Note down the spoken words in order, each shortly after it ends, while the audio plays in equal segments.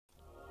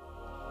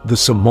The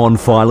Simone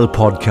Feiler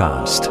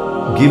Podcast,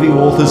 giving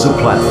authors a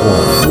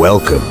platform.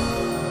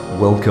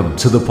 Welcome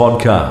to the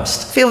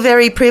podcast. Feel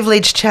very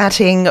privileged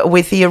chatting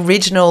with the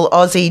original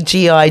Aussie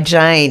G.I.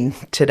 Jane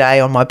today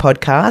on my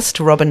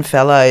podcast. Robyn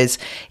Fellowes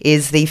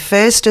is the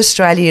first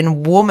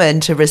Australian woman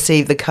to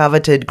receive the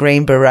coveted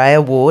Green Beret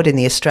Award in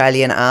the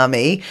Australian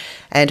Army,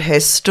 and her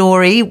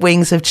story,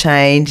 Wings of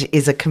Change,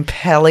 is a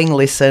compelling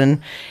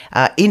listen,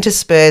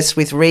 interspersed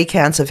with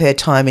recounts of her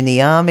time in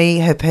the Army,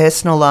 her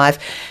personal life,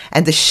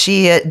 and the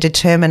sheer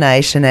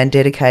determination and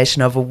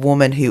dedication of a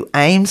woman who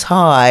aims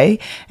high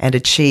and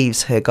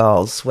achieves her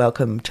goals.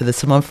 Welcome to the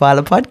Simone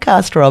Feiler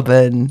Podcast,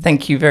 Robyn.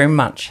 Thank you very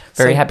much.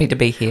 Very happy to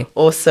be here.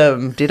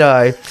 Awesome.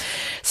 Ditto.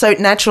 So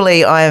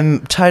naturally, I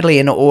am totally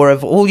in awe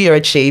of all your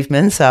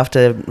achievements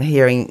after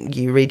hearing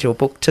you read your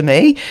book to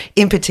me,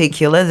 in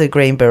particular the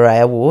Green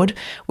Beret Award,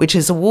 which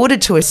is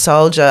awarded to a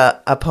soldier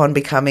upon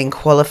becoming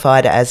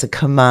qualified as a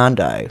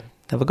commando.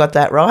 Have I got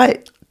that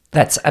right?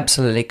 That's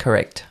absolutely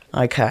correct.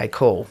 Okay,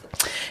 cool.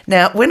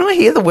 Now, when I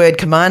hear the word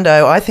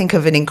commando, I think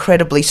of an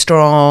incredibly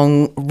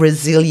strong,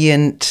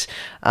 resilient,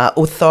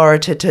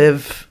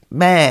 authoritative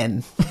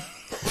man,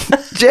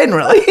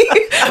 generally.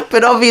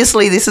 But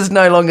obviously this is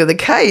no longer the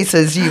case,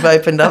 as you've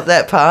opened up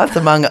that path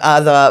among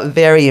other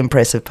very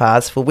impressive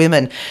paths for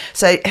women.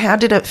 So how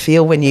did it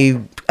feel when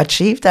you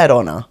achieved that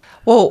honour?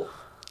 Well,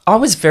 I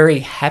was very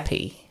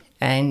happy,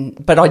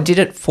 but I did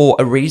it for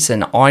a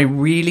reason. I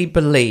really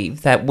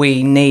believe that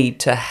we need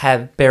to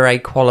have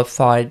beret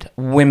qualified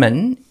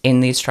women in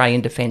the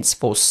Australian Defence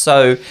Force.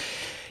 So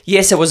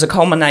yes, it was a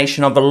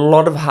culmination of a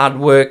lot of hard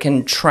work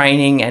and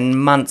training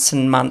and months,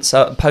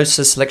 post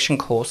selection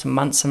course, and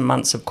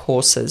months of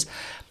courses.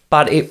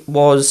 But it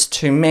was,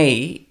 to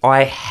me,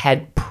 I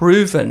had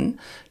proven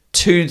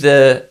to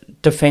the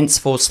Defence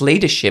Force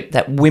leadership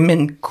that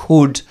women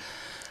could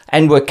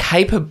and were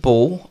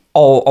capable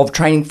of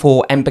training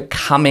for and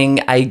becoming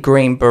a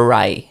Green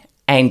Beret.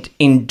 And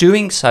in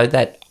doing so,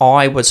 that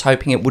I was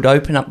hoping it would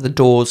open up the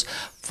doors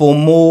for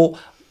more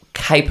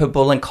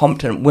capable and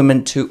competent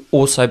women to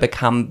also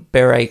become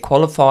beret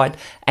qualified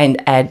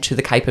and add to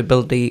the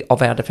capability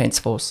of our Defence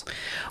Force.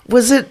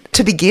 Was it,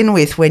 to begin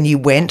with, when you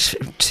went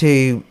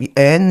to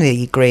earn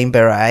the Green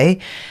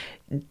Beret,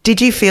 did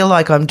you feel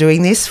like I'm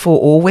doing this for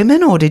all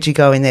women, or did you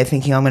go in there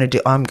thinking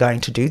I'm going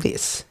to do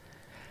this?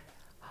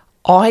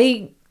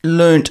 I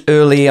learnt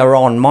earlier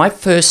on, my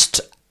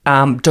first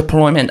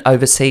deployment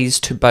overseas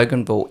to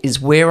Bougainville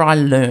is where I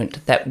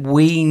learnt that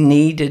we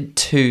needed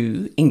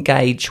to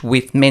engage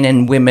with men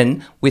and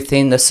women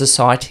within the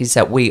societies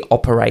that we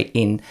operate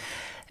in.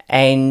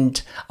 And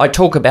I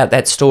talk about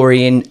that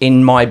story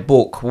in my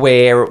book,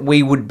 where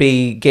we would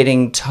be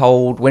getting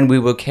told when we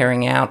were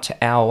carrying out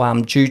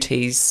our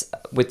duties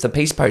with the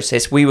peace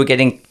process, we were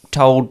getting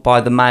told by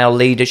the male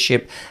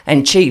leadership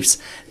and chiefs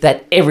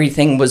that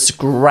everything was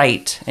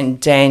great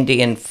and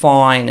dandy and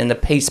fine and the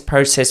peace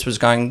process was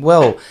going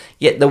well.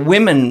 Yet the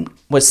women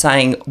were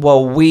saying,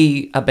 well,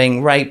 we are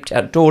being raped,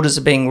 our daughters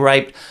are being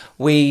raped,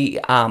 we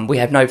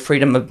have no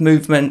freedom of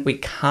movement, we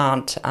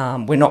can't,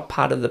 we're not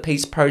part of the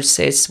peace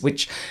process,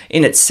 which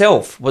in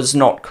itself was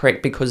not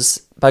correct,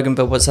 because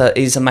Bougainville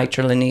is a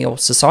matrilineal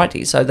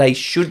society, so they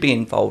should be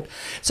involved.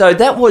 So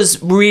that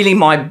was really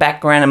my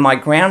background and my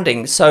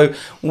grounding. So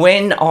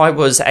when I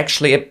was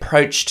actually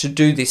approached to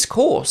do this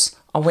course,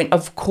 I went,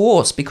 of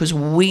course, because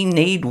we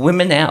need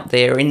women out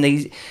there in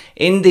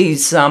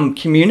these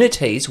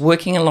communities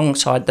working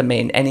alongside the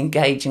men and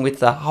engaging with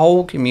the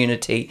whole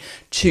community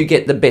to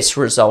get the best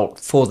result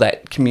for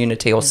that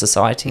community or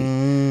society.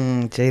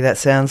 Gee, that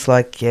sounds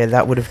like,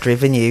 that would have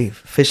driven you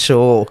for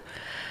sure.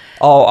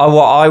 Oh,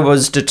 I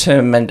was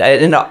determined,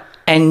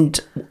 and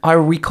I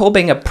recall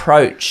being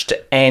approached,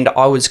 and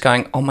I was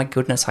going, oh my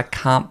goodness, I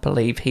can't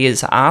believe he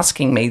is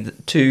asking me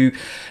to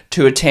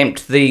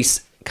attempt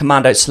this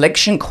commando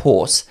selection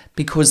course,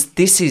 because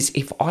this is,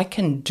 if I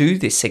can do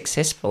this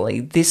successfully,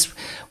 this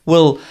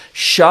will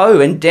show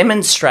and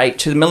demonstrate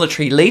to the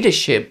military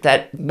leadership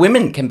that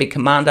women can be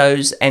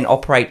commandos and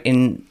operate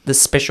in the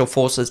special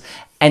forces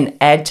and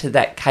add to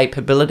that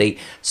capability.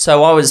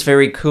 So I was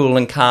very cool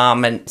and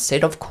calm and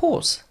said, of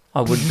course, I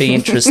would be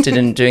interested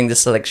in doing the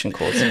selection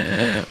course.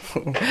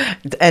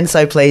 And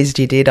so pleased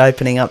you did,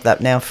 opening up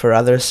that now for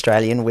other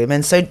Australian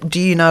women. So do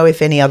you know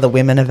if any other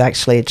women have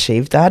actually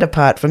achieved that,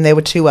 apart from there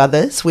were two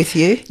others with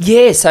you?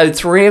 Yeah, so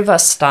 3 of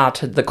us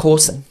started the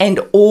course and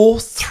all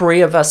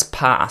 3 of us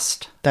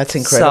passed. That's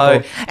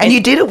incredible. And you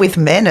did it with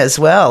men as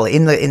well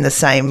in the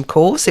same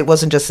course. It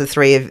wasn't just the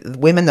 3 of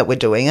women that were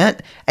doing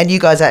it, and you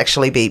guys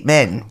actually beat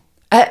men.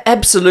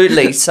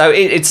 Absolutely. So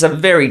it's a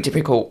very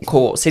difficult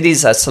course. It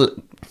is a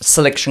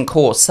selection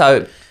course.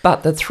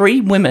 But the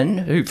 3 women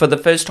who for the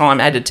first time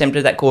had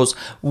attempted that course,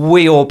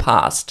 we all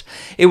passed.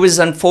 It was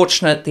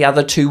unfortunate the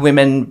other 2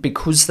 women,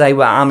 because they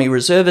were Army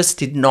reservists,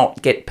 did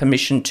not get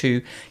permission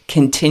to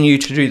continue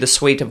to do the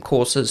suite of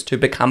courses to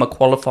become a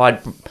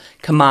qualified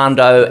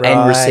commando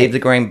and receive the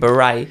Green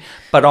Beret.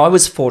 But I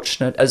was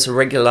fortunate as a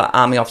regular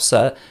Army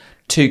officer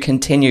to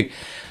continue.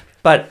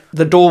 But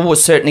the door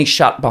was certainly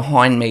shut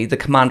behind me. The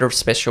Commander of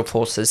Special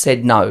Forces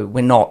said, no,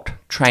 we're not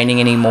training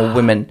any more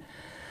women.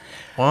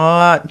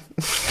 What?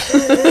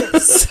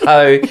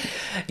 So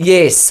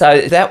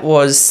that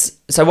was...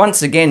 So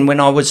once again, when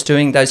I was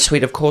doing those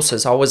suite of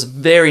courses, I was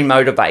very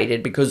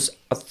motivated because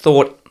I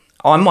thought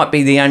I might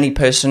be the only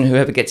person who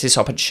ever gets this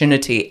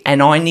opportunity,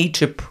 and I need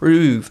to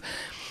prove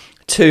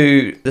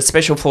to the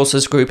Special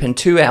Forces group and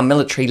to our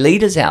military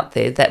leaders out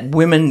there that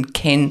women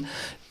can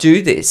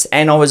do this.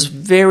 And I was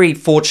very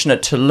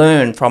fortunate to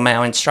learn from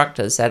our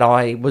instructors that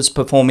I was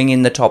performing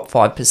in the top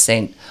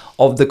 5%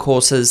 of the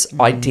courses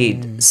I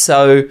did.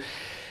 So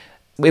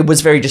it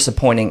was very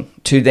disappointing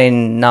to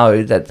then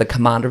know that the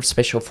Commander of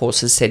Special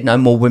Forces said no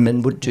more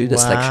women would do the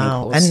selection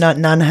course.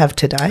 And none have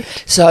today?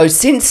 So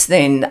since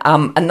then,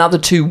 another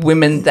 2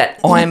 women that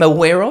I am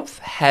aware of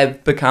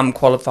have become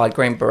qualified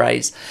Green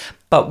Berets.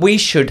 But we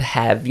should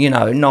have,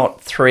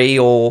 not 3,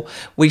 or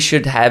we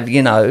should have,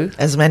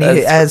 as many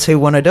as who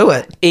want to do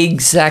it.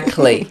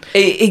 Exactly.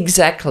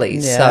 Exactly.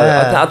 Yeah.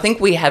 So I think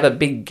we have a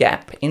big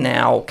gap in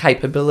our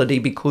capability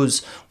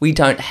because we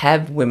don't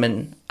have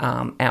women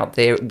out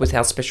there with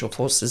our Special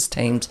Forces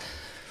teams.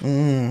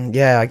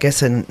 Yeah, I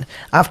guess, and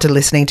after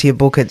listening to your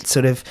book, it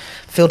sort of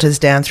filters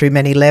down through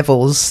many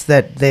levels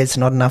that there's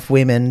not enough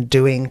women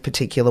doing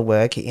particular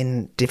work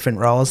in different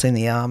roles in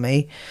the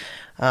Army.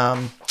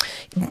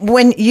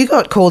 When you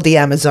got called the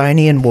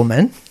Amazonian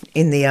woman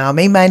in the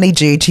Army, mainly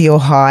due to your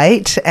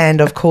height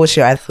and, of course,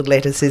 your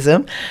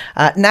athleticism,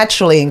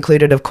 naturally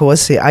included, of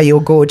course, are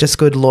your gorgeous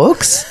good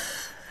looks.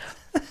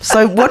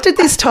 So what did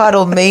this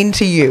title mean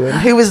to you, and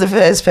who was the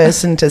first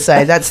person to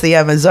say, that's the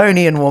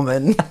Amazonian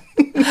woman?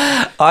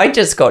 I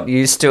just got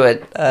used to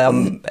it.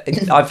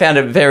 I found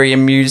it very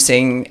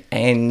amusing,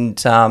 and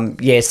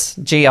yes,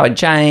 G.I.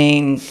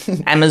 Jane,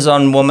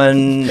 Amazon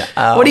woman.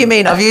 What do you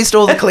mean? I've used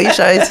all the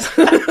cliches.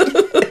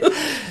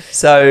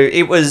 So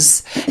it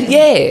was,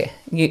 yeah,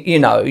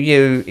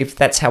 you if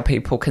that's how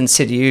people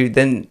consider you,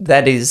 then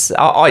that is,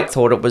 I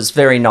thought it was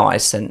very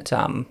nice. And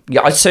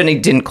I certainly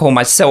didn't call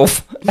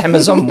myself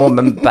Amazon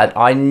woman, but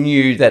I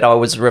knew that I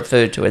was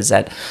referred to as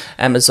that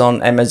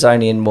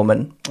Amazonian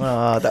woman.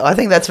 Oh, I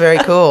think that's very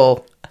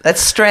cool.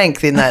 That's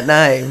strength in that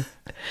name.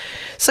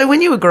 So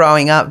when you were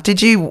growing up,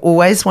 did you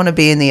always want to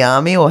be in the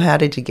Army, or how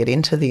did you get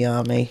into the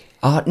Army?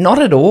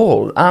 Not at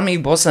all. Army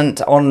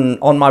wasn't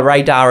on my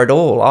radar at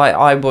all.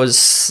 I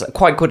was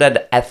quite good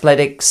at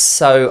athletics,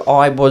 so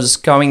I was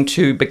going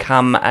to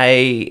become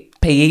a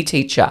PE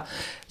teacher.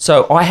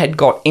 So I had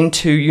got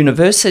into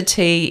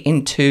university,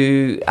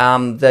 into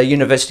the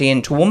university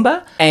in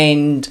Toowoomba,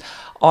 and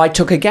I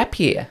took a gap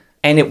year.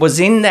 And it was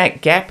in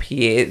that gap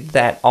year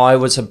that I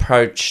was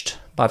approached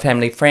by a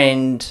family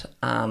friend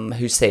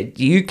who said,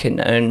 you can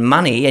earn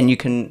money and you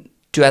can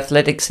do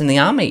athletics in the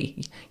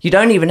Army. You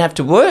don't even have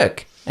to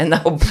work, and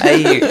they'll pay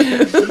you.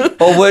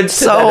 Or words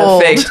to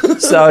that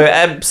effect. So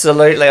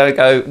absolutely, I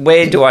go,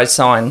 where do I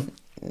sign?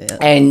 Yeah.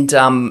 And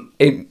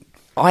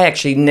I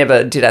actually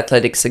never did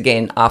athletics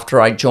again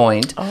after I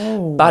joined.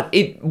 Oh. But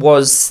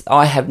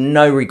I have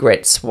no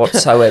regrets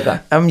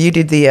whatsoever. You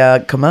did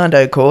the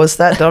commando course.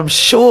 That I'm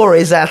sure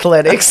is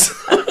athletics.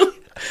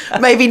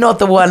 Maybe not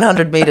the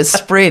 100-metre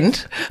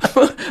sprint,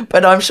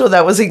 but I'm sure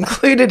that was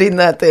included in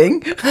that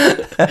thing.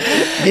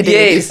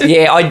 Yes,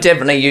 yeah, I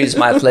definitely used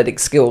my athletic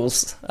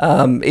skills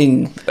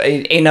in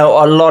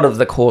a lot of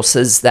the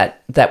courses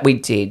that we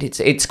did.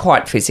 It's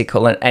quite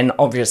physical, and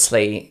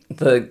obviously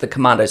the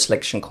commando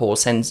selection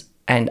course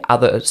and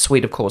other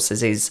suite of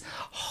courses is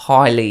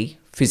highly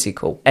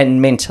physical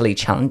and mentally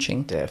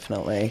challenging.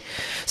 Definitely.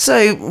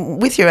 So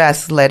with your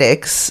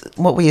athletics,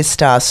 what were your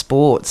star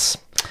sports?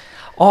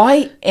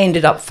 I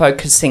ended up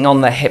focusing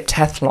on the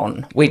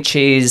heptathlon, which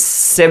is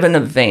 7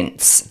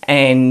 events,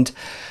 and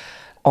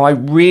I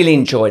really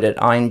enjoyed it.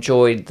 I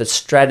enjoyed the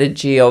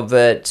strategy of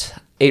it.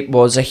 It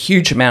was a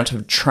huge amount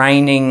of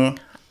training,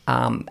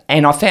 and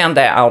I found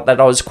out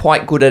that I was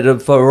quite good at a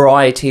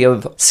variety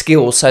of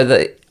skills, so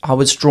that I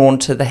was drawn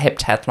to the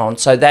heptathlon.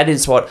 So that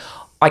is what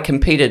I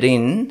competed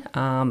in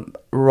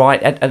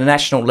right at a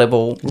national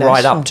level,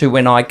 right up to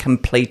when I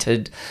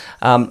completed,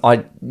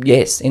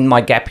 in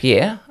my gap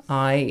year.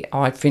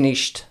 I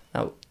finished,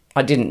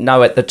 I didn't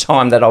know at the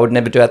time that I would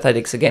never do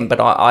athletics again, but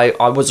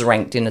I was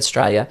ranked in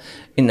Australia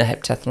in the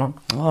heptathlon.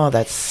 Oh,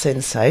 that's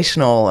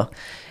sensational.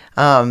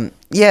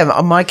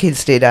 Yeah, my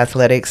kids did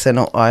athletics, and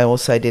I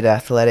also did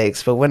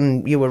athletics. But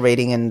when you were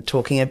reading and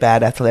talking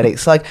about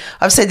athletics, like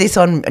I've said this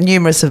on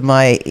numerous of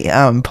my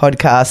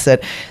podcasts,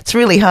 that it's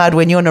really hard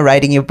when you're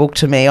narrating your book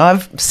to me.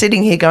 I'm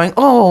sitting here going,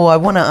 oh, I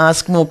want to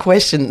ask more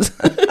questions.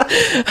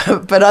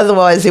 But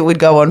otherwise it would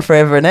go on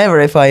forever and ever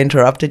if I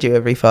interrupted you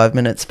every 5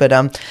 minutes.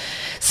 But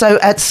so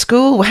at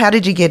school, how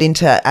did you get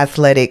into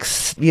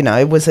athletics?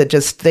 Was it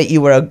just that you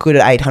were a good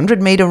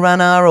 800-metre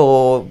runner,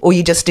 or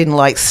you just didn't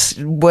like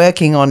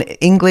working on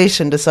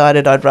English and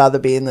decided I'd rather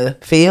be in the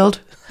field?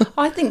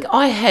 I think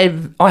I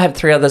have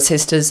 3 other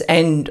sisters,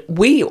 and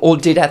we all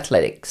did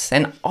athletics,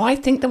 and I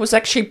think that was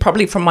actually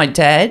probably from my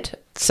dad.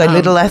 So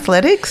little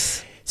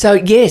athletics? So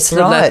yes,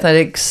 little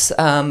athletics.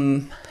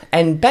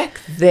 And back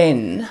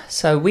then,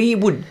 so we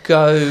would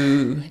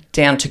go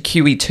down to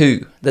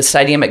QE2, the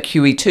stadium at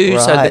QE2.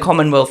 So the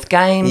Commonwealth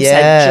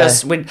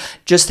Games we'd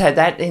just had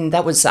that, and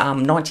that was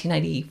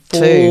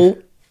 1984.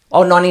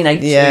 Oh,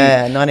 1982.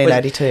 Yeah,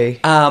 1982.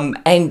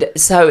 And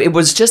so it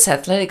was just,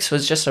 athletics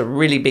was just a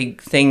really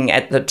big thing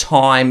at the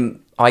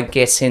time, I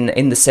guess, in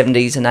the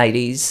 70s and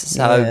 80s.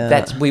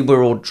 So we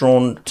were all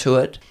drawn to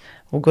it.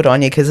 Well, good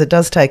on you, because it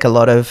does take a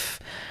lot of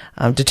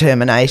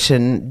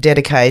determination,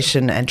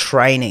 dedication and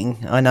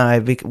training. I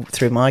know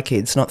through my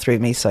kids, not through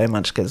me so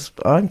much, because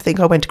I think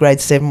I went to grade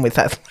 7 with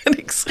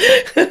athletics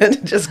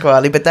just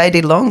quietly, but they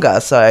did longer.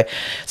 So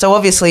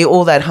obviously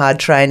all that hard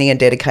training and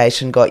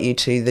dedication got you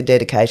to the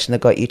dedication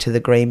that got you to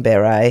the Green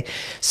Beret.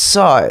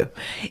 So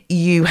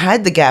you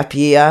had the gap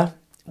year.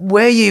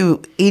 Were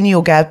you in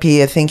your gap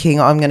year thinking,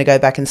 I'm going to go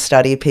back and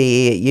study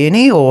PE at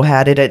uni, or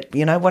how did it,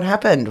 what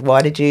happened?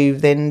 Why did you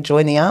then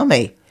join the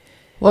army?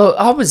 Well,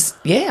 I was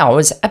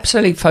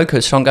absolutely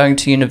focused on going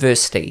to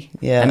university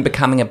and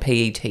becoming a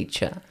PE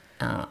teacher.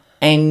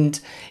 And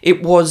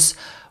it was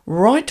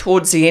right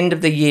towards the end of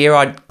the year,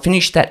 I'd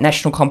finished that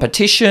national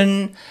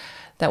competition.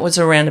 That was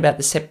around about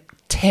the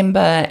September.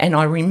 And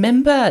I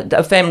remember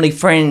a family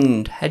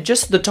friend had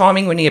just the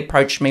timing when he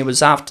approached me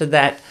was after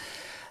that.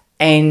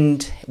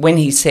 And when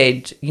he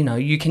said,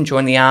 you can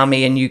join the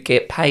army and you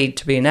get paid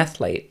to be an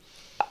athlete,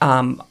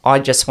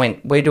 I just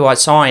went, where do I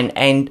sign?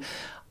 And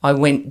I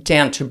went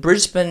down to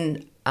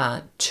Brisbane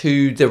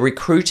to the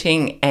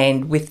recruiting,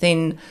 and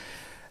within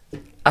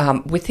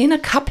a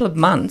couple of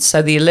months,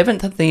 so the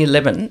 11th of the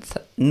 11th,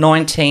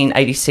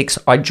 1986,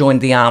 I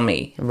joined the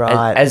army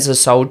as a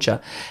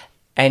soldier.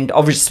 And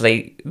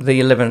obviously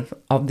the 11th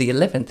of the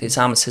 11th is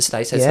Armistice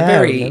Day, so it's a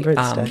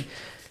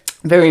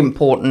very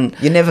important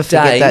You never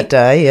forget day. that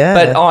day, yeah.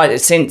 But I've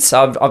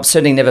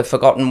certainly never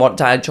forgotten what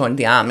day I joined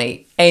the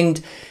army.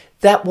 And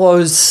that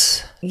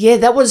was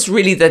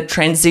really the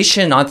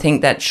transition, I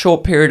think, that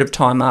short period of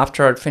time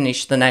after I'd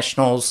finished the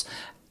Nationals,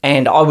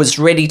 and I was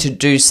ready to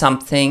do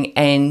something.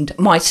 And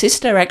my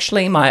sister,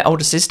 actually, my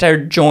older sister,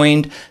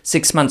 joined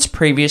 6 months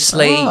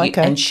previously,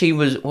 and she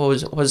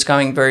was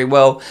going very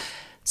well.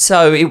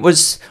 So it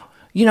was,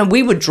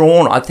 we were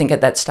drawn, I think,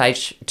 at that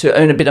stage to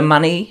earn a bit of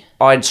money.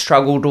 I'd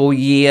struggled all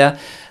year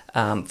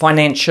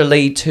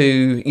financially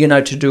to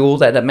do all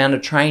that amount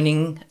of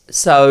training.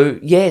 So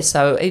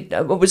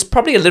it was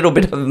probably a little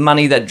bit of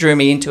money that drew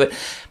me into it.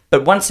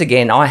 But once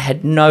again, I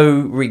had no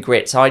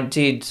regrets. I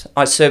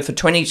served for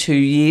 22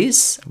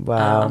 years.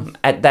 Wow.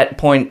 At that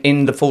point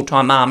in the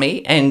full-time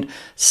army, and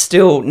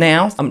still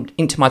now I'm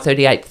into my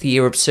 38th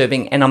year of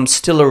serving, and I'm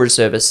still a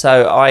reservist.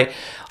 So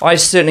I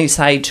certainly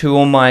say to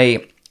all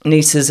my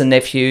nieces and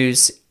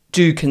nephews,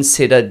 do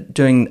consider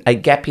doing a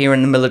gap year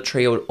in the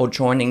military or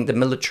joining the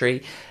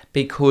military,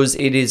 because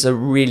it is a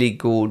really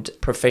good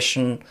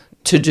profession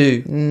to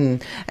do.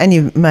 And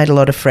you made a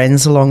lot of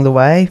friends along the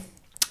way?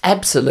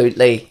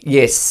 Absolutely,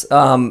 yes.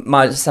 Some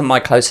of my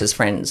closest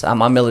friends are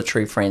my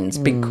military friends,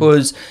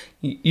 because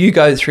you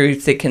go through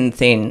thick and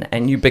thin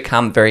and you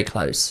become very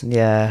close.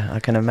 Yeah, I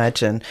can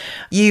imagine.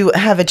 You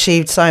have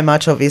achieved so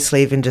much,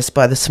 obviously, even just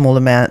by the small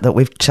amount that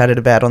we've chatted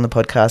about on the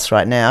podcast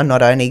right now,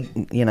 not only,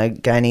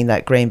 gaining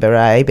that Green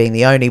Beret, being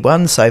the only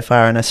one so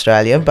far in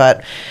Australia,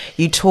 but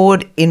you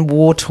toured in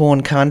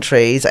war-torn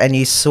countries and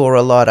you saw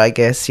a lot, I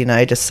guess,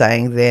 just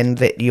saying then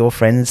that your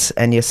friends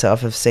and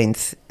yourself have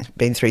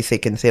been through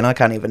thick and thin. I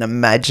can't even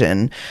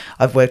imagine.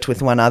 I've worked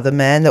with one other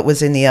man that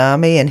was in the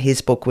army, and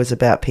his book was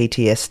about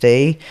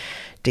PTSD,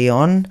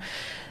 Dion.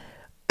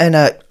 And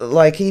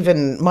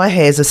even my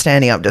hairs are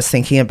standing up just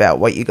thinking about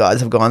what you guys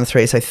have gone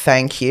through. So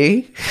thank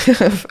you.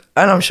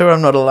 And I'm sure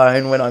I'm not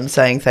alone when I'm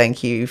saying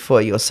thank you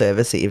for your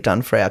service that you've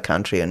done for our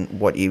country and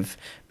what you've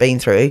been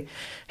through.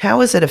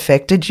 How has it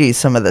affected you,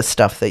 some of the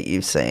stuff that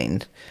you've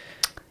seen?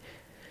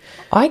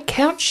 I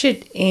couch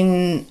it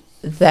in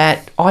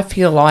that I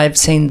feel I've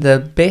seen the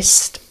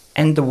best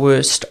and the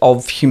worst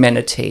of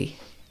humanity,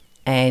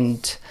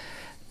 and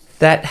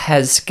that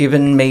has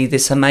given me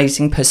this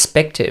amazing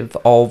perspective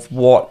of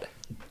what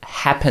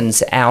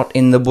happens out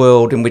in the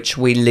world in which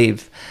we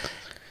live,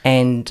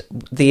 and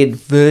the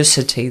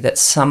adversity that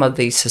some of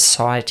these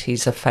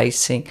societies are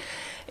facing.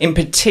 In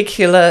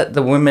particular,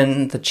 the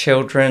women, the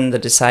children, the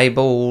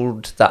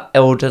disabled, the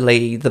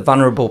elderly, the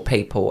vulnerable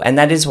people. And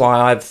that is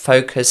why I've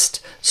focused,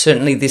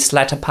 certainly this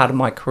latter part of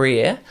my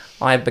career,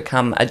 I've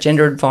become a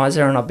gender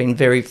advisor, and I've been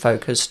very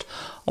focused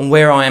on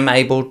where I am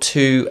able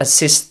to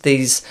assist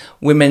these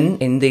women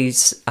in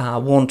these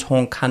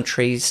war-torn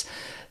countries,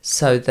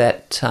 so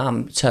that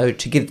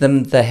to give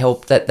them the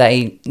help that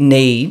they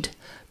need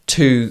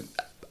to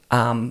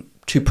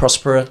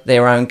prosper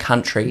their own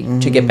country,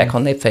 to get back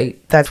on their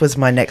feet. That was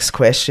my next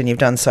question. You've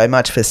done so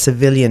much for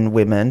civilian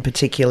women,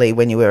 particularly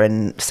when you were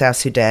in South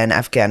Sudan,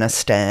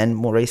 Afghanistan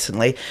more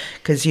recently,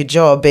 because your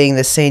job being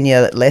the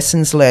senior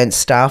lessons learned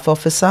staff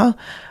officer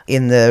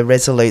in the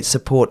Resolute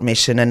Support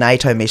Mission, a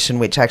NATO mission,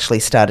 which actually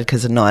started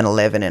because of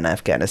 9/11 in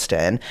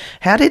Afghanistan.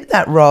 How did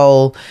that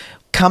role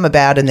come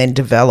about and then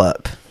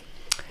develop?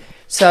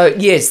 So,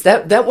 yes,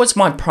 that was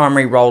my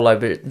primary role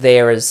over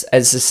there as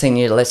the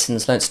Senior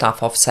Lessons Learnt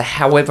Staff Officer.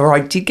 However,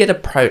 I did get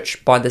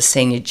approached by the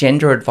Senior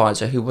Gender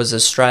Advisor, who was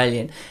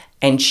Australian,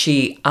 and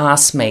she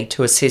asked me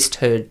to assist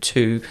her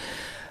to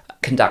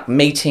conduct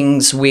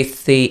meetings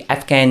with the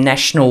Afghan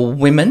national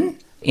women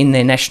in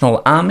their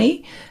national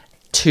army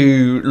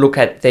to look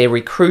at their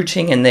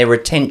recruiting and their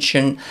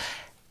retention.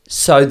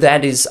 So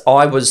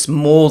I was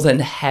more than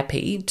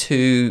happy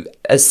to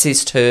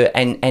assist her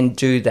and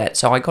do that.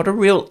 So I got a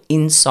real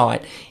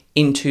insight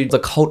into the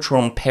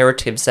cultural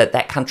imperatives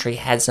that country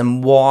has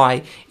and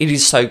why it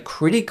is so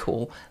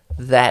critical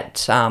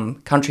that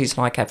countries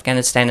like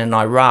Afghanistan and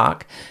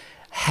Iraq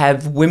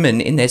have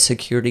women in their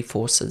security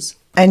forces.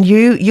 And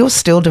you're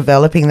still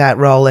developing that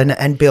role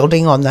and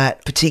building on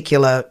that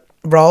particular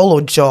role or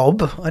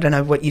job, I don't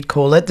know what you'd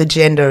call it, the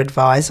gender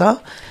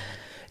advisor.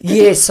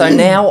 Yeah, so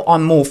now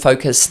I'm more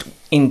focused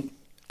in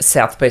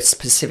Southwest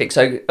Pacific,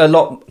 so a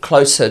lot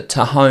closer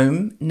to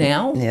home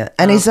now. Yeah,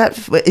 and is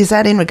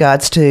that in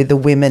regards to the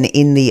women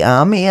in the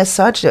army as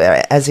such,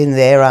 as in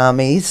their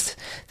armies,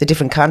 the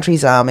different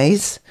countries'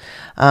 armies,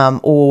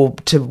 or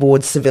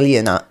towards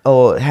civilian,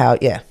 or how?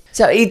 Yeah.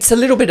 So it's a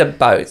little bit of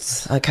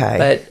both. Okay.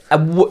 But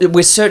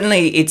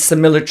it's the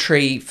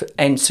military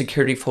and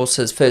security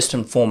forces first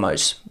and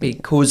foremost,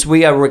 because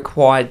we are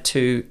required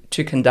to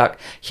conduct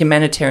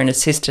humanitarian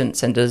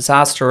assistance and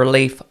disaster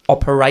relief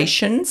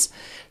operations.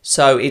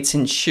 So it's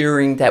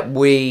ensuring that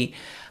we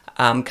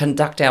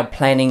conduct our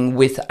planning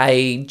with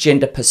a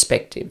gender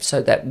perspective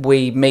so that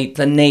we meet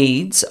the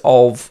needs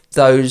of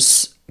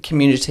those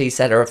communities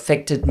that are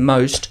affected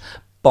most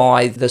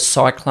by the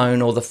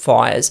cyclone or the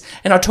fires.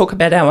 And I talk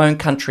about our own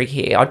country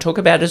here. I talk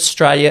about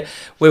Australia,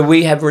 where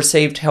we have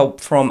received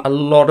help from a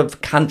lot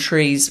of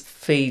countries,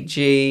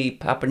 Fiji,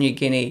 Papua New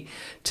Guinea,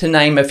 to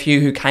name a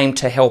few, who came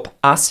to help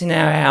us in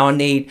our hour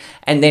need,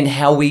 and then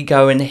how we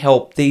go and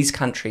help these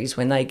countries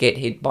when they get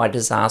hit by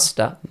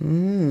disaster.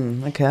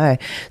 Okay.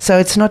 So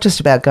it's not just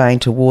about going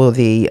to war,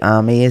 the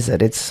army, is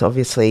it? It's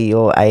obviously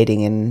you're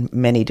aiding in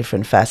many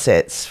different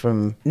facets,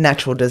 from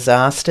natural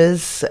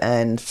disasters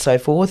and so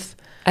forth.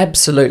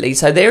 Absolutely.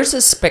 So there's a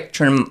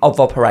spectrum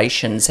of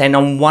operations, and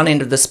on one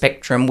end of the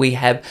spectrum we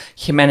have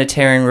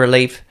humanitarian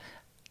relief,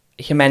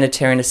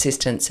 humanitarian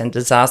assistance and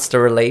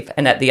disaster relief,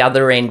 and at the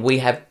other end we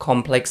have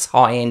complex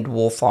high-end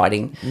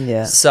warfighting.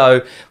 Yeah.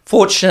 So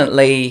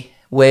fortunately,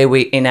 where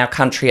we in our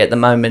country at the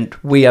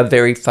moment, we are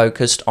very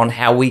focused on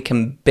how we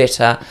can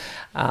better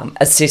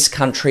assist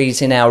countries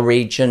in our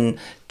region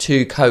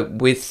to cope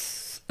with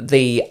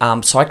the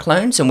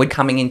cyclones, and we're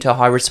coming into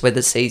high-risk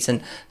weather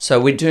season, so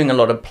we're doing a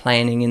lot of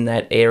planning in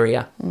that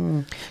area.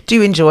 Do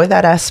you enjoy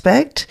that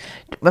aspect?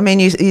 I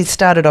mean, you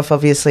started off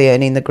obviously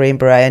earning the Green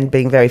Beret and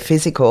being very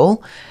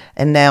physical,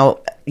 and now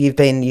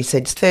you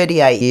said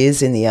 38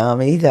 years in the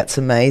army. That's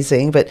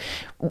amazing, but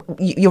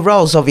your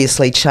role's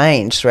obviously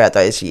changed throughout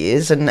those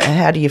years, and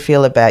how do you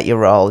feel about your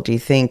role? Do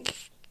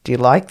you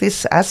like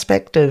this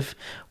aspect of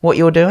what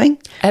you're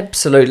doing?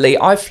 Absolutely.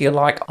 I feel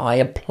like I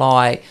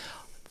apply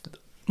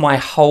my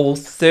whole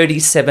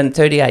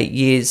 38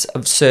 years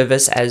of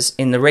service as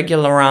in the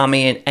regular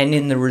army and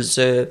in the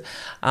reserve,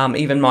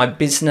 even my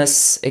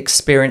business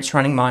experience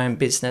running my own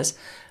business.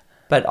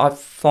 But I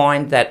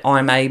find that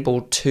I'm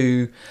able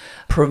to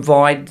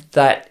provide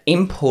that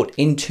input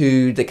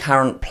into the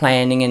current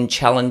planning and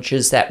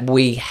challenges that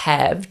we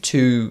have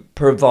to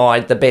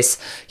provide the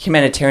best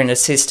humanitarian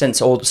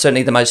assistance, or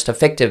certainly the most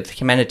effective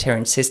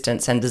humanitarian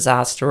assistance and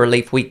disaster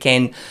relief we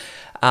can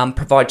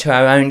provide to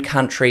our own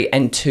country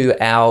and to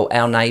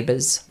our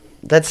neighbours.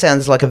 That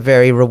sounds like a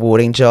very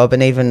rewarding job,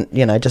 and even,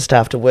 just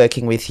after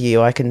working with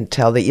you, I can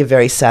tell that you're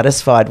very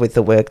satisfied with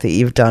the work that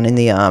you've done in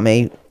the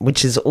army,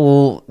 which is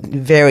all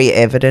very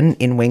evident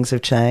in Wings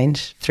of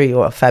Change through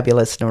your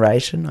fabulous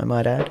narration, I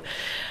might add.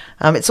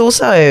 It's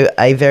also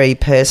a very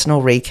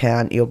personal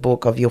recount, your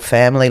book, of your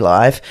family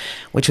life,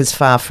 which was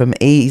far from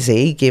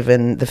easy,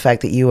 given the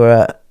fact that you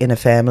were in a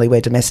family where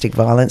domestic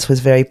violence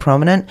was very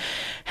prominent.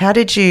 How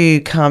did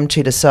you come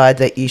to decide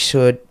that you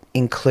should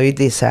include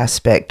this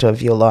aspect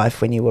of your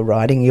life when you were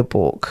writing your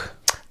book?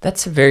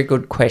 That's a very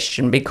good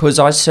question, because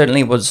I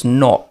certainly was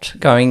not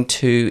going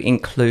to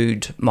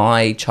include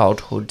my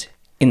childhood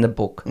in the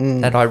book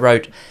that I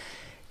wrote.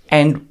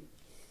 And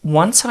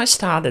once I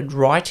started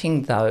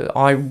writing, though,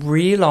 I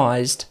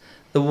realised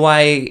the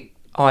way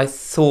I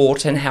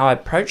thought and how I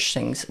approached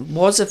things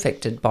was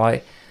affected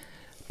by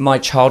my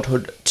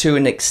childhood to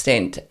an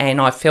extent.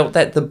 And I felt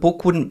that the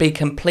book wouldn't be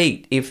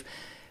complete if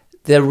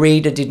the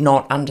reader did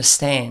not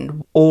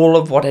understand all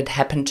of what had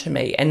happened to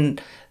me, and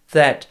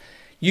that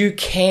you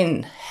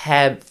can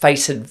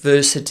face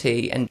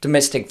adversity and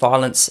domestic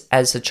violence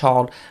as a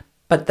child,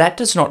 but that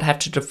does not have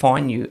to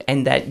define you,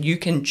 and that you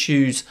can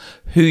choose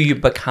who you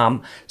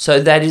become. So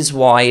that is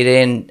why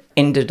it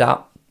ended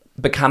up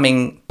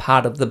becoming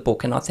part of the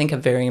book, and I think a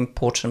very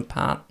important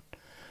part.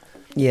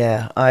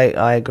 Yeah,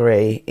 I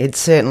agree. It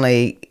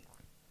certainly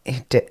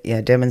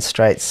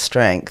demonstrates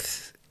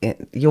strength.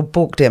 Your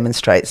book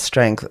demonstrates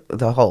strength,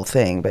 the whole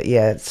thing, but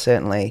yeah,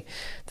 certainly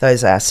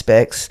those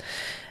aspects.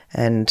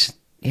 And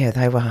yeah,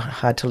 they were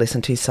hard to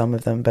listen to, some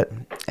of them,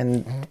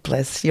 and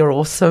bless, you're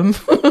awesome.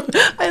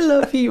 I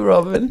love you,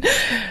 Robyn.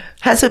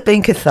 Has it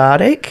been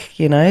cathartic,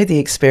 the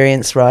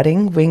experience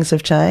writing Wings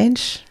of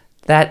Change?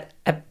 That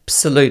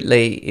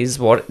absolutely is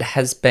what it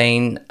has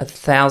been,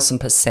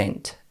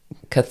 1,000%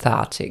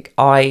 cathartic.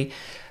 I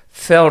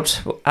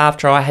felt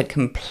after I had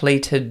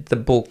completed the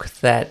book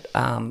that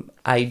a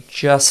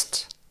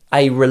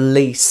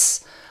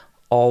release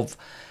of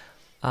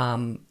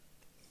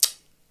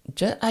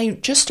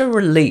just a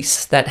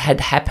release that had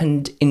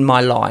happened in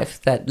my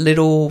life, that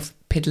little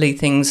piddly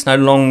things no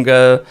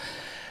longer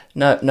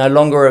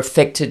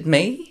affected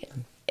me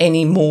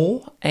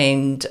anymore.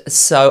 And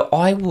so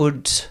I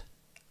would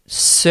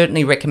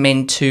certainly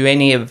recommend to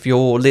any of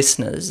your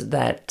listeners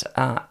that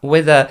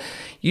whether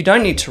you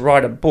don't need to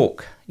write a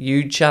book,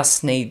 you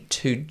just need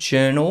to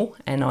journal.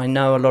 And I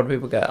know a lot of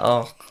people go,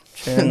 oh,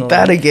 journal.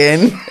 That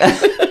again.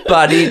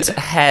 But it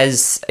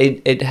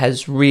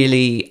has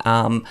really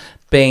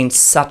been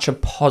such a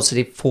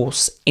positive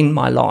force in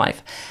my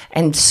life.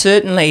 And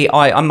certainly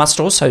I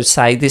must also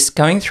say this,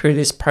 going through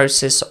this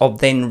process of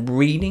then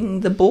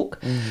reading the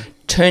book,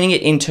 turning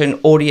it into an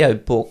audio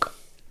book,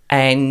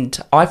 and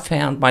I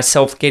found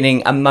myself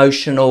getting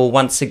emotional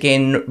once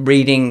again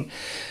reading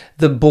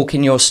the book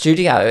in your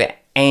studio,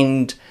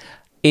 and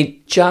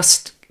it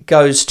just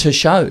goes to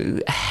show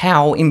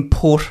how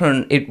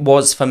important it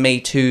was for me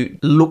to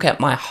look at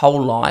my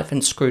whole life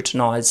and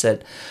scrutinise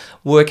it,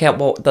 work out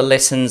what the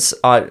lessons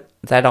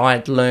that I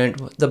had learned,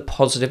 the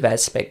positive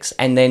aspects,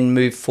 and then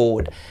move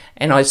forward.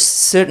 And I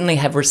certainly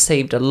have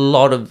received a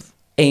lot of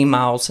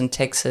emails and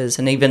texts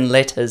and even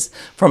letters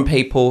from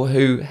people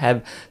who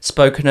have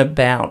spoken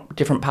about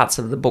different parts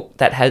of the book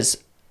that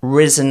has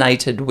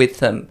resonated with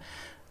them.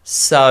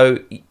 So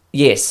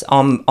yes,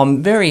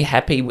 I'm very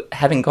happy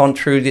having gone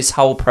through this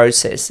whole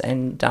process,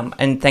 and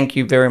thank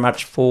you very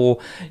much for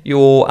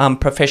your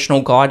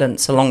professional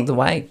guidance along the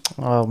way.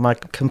 Oh, my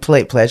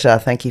complete pleasure.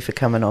 Thank you for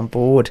coming on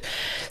board.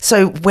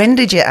 So when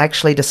did you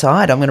actually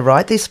decide, I'm going to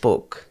write this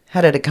book?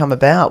 How did it come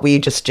about? Were you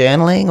just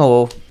journaling,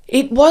 or?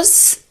 It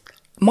was,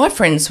 my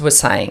friends were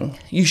saying,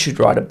 you should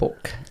write a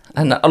book.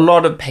 And a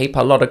lot of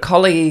people, a lot of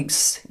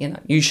colleagues,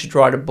 you should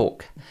write a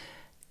book.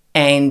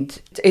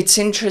 And it's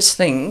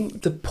interesting,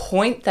 the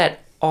point that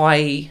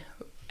I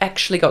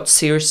actually got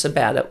serious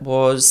about it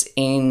was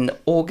in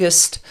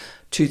August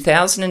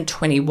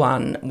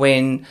 2021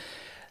 when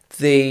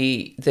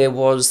there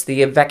was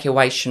the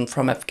evacuation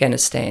from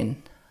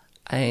Afghanistan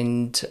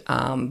and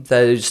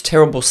those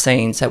terrible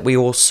scenes that we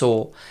all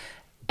saw.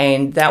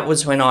 And that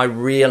was when I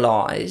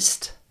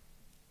realised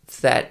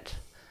that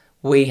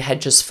we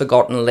had just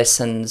forgotten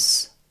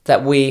lessons,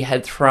 that we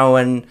had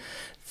thrown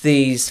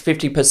these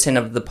 50%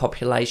 of the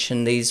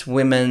population, these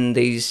women,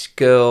 these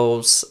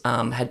girls,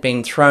 had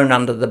been thrown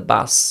under the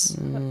bus,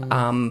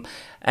 and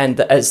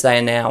as they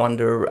are now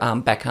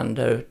back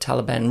under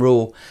Taliban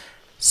rule.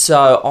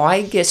 So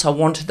I guess I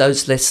wanted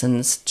those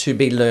lessons to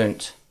be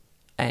learnt.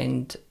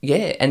 And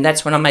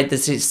that's when I made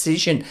this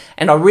decision.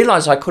 And I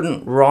realised I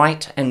couldn't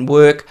write and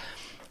work,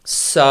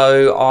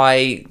 so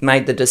I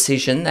made the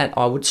decision that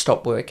I would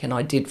stop work, and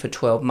I did for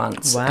 12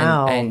 months.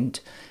 Wow. And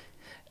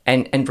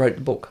wrote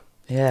the book.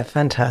 Yeah,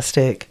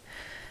 fantastic.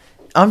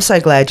 I'm so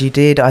glad you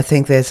did. I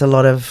think there's a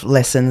lot of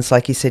lessons.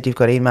 Like you said, you've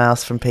got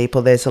emails from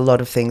people. There's a lot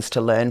of things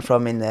to learn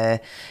from in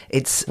there.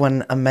 It's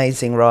one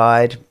amazing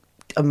ride,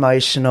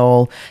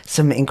 emotional,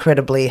 some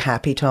incredibly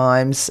happy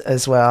times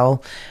as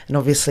well, and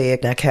obviously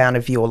an account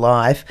of your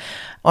life.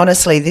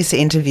 Honestly, this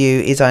interview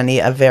is only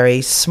a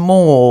very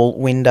small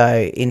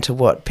window into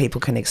what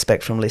people can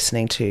expect from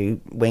listening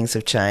to Wings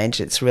of Change.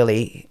 It's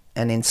really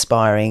an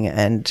inspiring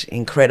and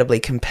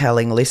incredibly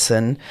compelling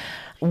listen.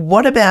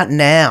 What about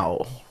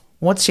now?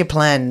 What's your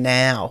plan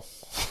now?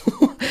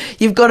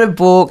 You've got a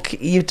book,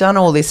 you've done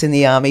all this in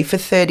the army for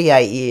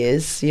 38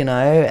 years,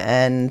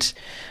 and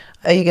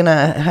are you going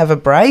to have a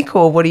break,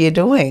 or what are you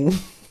doing?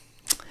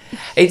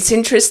 It's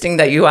interesting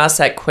that you asked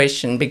that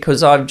question,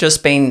 because I've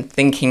just been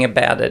thinking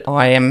about it.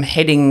 I am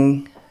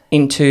heading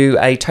into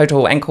a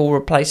total ankle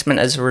replacement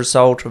as a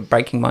result of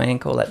breaking my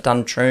ankle at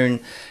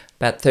Duntroon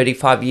about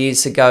 35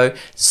 years ago.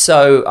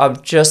 So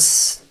I'm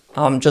just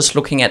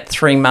looking at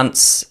 3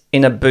 months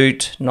in a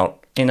boot, not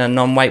in a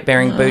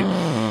non-weight-bearing boot.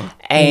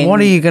 And what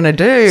are you going to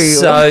do?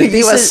 So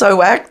you are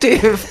so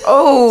active.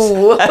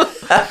 Oh.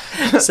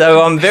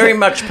 So I'm very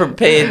much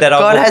prepared that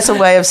God has a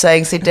way of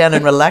saying sit down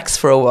and relax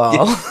for a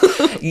while.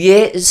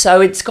 Yeah, so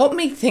it's got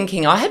me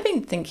thinking. I have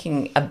been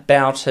thinking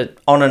about it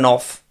on and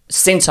off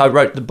since I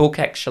wrote the book,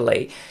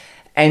 actually,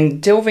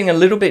 and delving a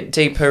little bit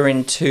deeper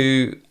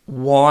into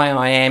why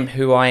I am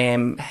who I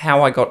am,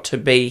 how I got to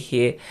be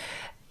here,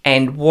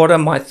 and what are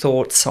my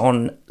thoughts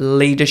on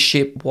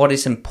leadership, what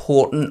is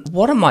important,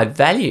 what are my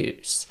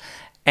values.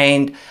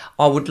 And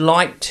I would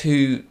like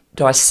to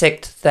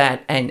dissect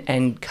that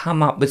and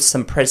come up with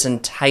some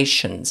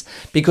presentations,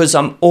 because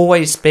I'm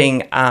always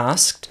being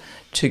asked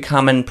to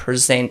come and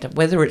present,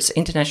 whether it's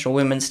International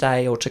Women's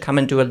Day or to come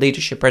and do a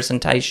leadership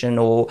presentation,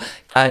 or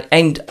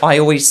and I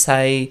always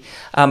say,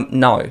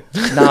 no,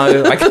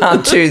 I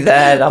can't do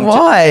that.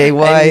 Why?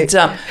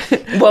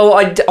 And, well,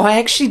 I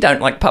actually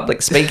don't like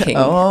public speaking.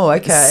 Oh,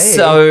 okay.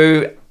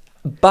 So,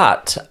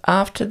 but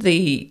after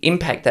the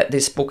impact that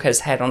this book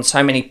has had on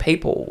so many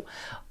people,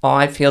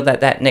 I feel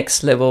that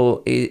next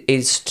level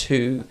is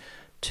to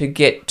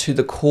get to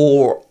the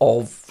core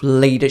of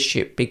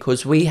leadership,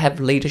 because we have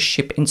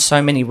leadership in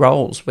so many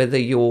roles, whether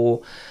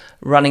you're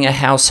running a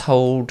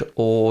household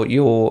or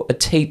you're a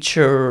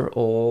teacher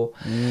or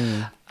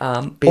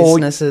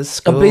businesses,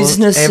 schools,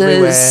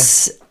 everywhere.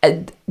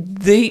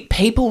 The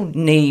people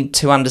need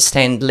to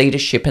understand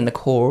leadership and the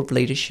core of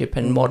leadership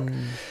and what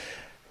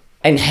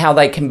and how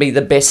they can be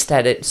the best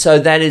at it. So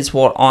that is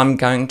what I'm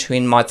going to,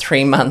 in my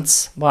 3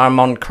 months while I'm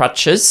on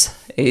crutches,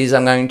 is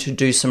I'm going to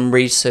do some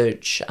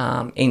research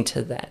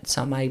into that.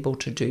 So I'm able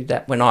to do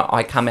that when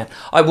I come out.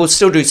 I will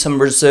still do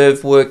some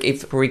reserve work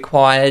if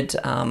required.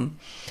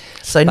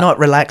 So not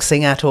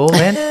relaxing at all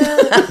then?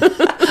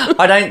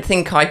 I don't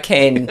think I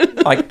can.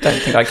 I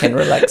don't think I can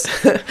relax.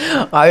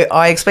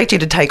 I expect you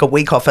to take a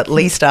week off at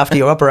least after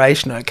your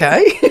operation,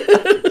 okay?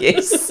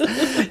 Yes.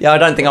 Yeah, I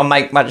don't think I'll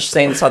make much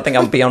sense. I think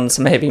I'll be on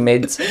some heavy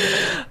meds.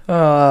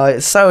 Oh,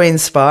 it's so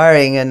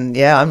inspiring. And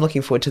yeah, I'm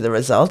looking forward to the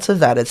results of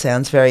that. It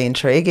sounds very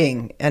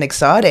intriguing and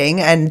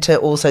exciting, and to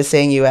also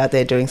seeing you out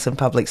there doing some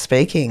public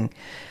speaking.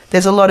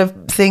 There's a lot of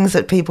things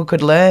that people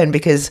could learn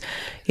because,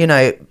 you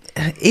know,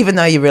 even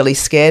though you're really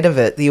scared of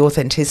it, the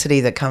authenticity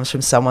that comes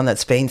from someone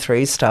that's been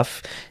through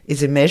stuff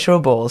is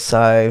immeasurable.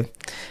 So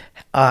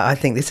I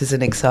think this is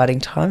an exciting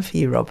time for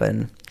you,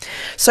 Robyn.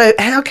 So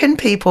how can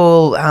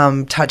people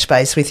touch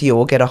base with you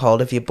or get a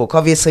hold of your book?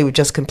 Obviously, we've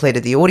just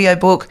completed the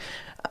audiobook.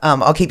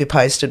 I'll keep you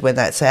posted when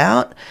that's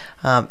out.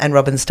 And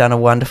Robyn's done a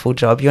wonderful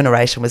job. Your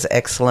narration was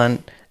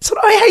excellent. So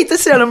I hate the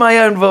sound of my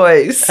own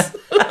voice.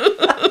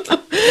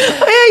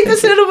 I hate the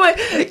sound of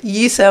my...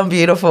 You sound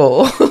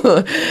beautiful.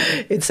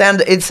 It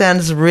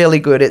sounds really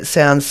good. It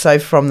sounds so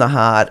from the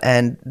heart,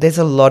 and there's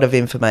a lot of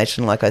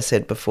information, like I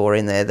said before,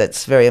 in there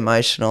that's very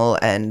emotional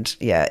and,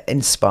 yeah,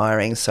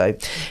 inspiring. So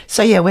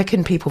yeah, where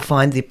can people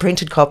find the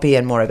printed copy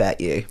and more about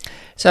you?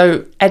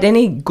 So at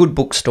any good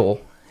bookstore.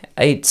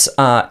 It's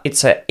an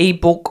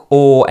ebook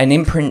or an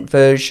imprint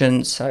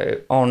version, so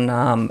on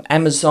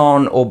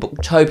Amazon or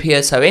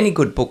Booktopia, so any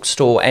good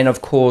bookstore, and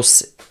of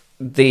course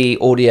the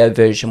audio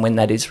version when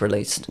that is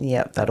released.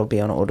 Yep, that'll be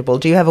on Audible.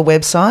 Do you have a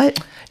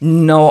website?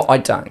 No, I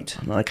don't.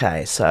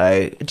 Okay,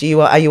 so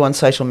are you on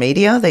social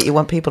media that you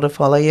want people to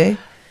follow you?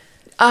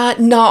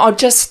 No.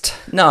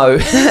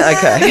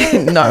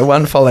 Okay, no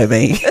one follow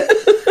me.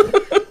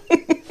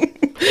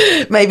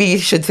 Maybe you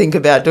should think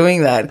about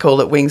doing that.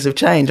 Call it Wings of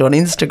Change on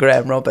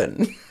Instagram,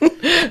 Robyn.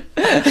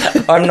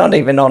 I'm not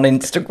even on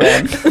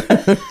Instagram.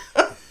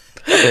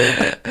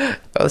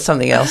 Well,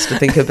 something else to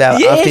think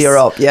about after you're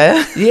up,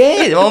 yeah?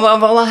 Yeah,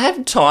 well, I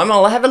have time.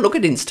 I'll have a look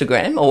at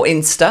Instagram, or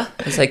Insta,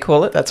 as they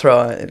call it. That's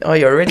right. Oh,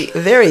 you're already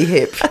very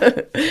hip.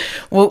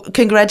 Well,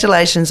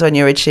 congratulations on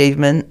your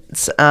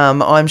achievements.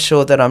 I'm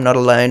sure that I'm not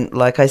alone,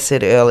 like I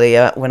said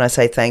earlier, when I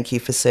say thank you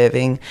for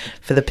serving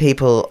for the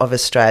people of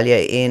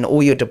Australia in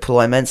all your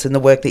deployments and the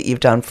work that you've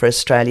done for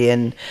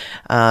the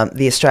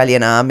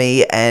Australian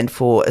Army and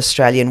for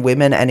Australian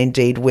women, and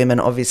indeed women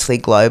obviously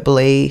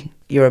globally.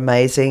 You're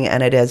amazing,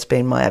 and it has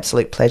been my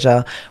absolute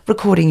pleasure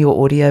recording your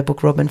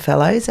audiobook, Robyn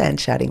Fellowes, and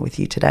chatting with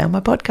you today on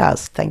my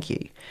podcast. Thank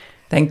you.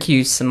 Thank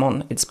you,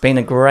 Simone. It's been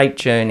a great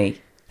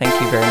journey. Thank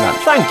you very much.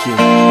 Thank you.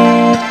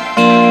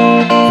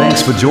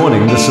 Thanks for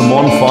joining the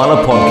Simone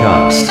Feiler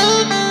Podcast.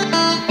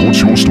 What's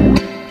your story?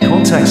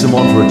 Contact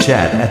Simone for a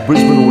chat at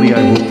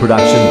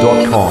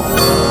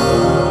brisbaneaudiobookproduction.com.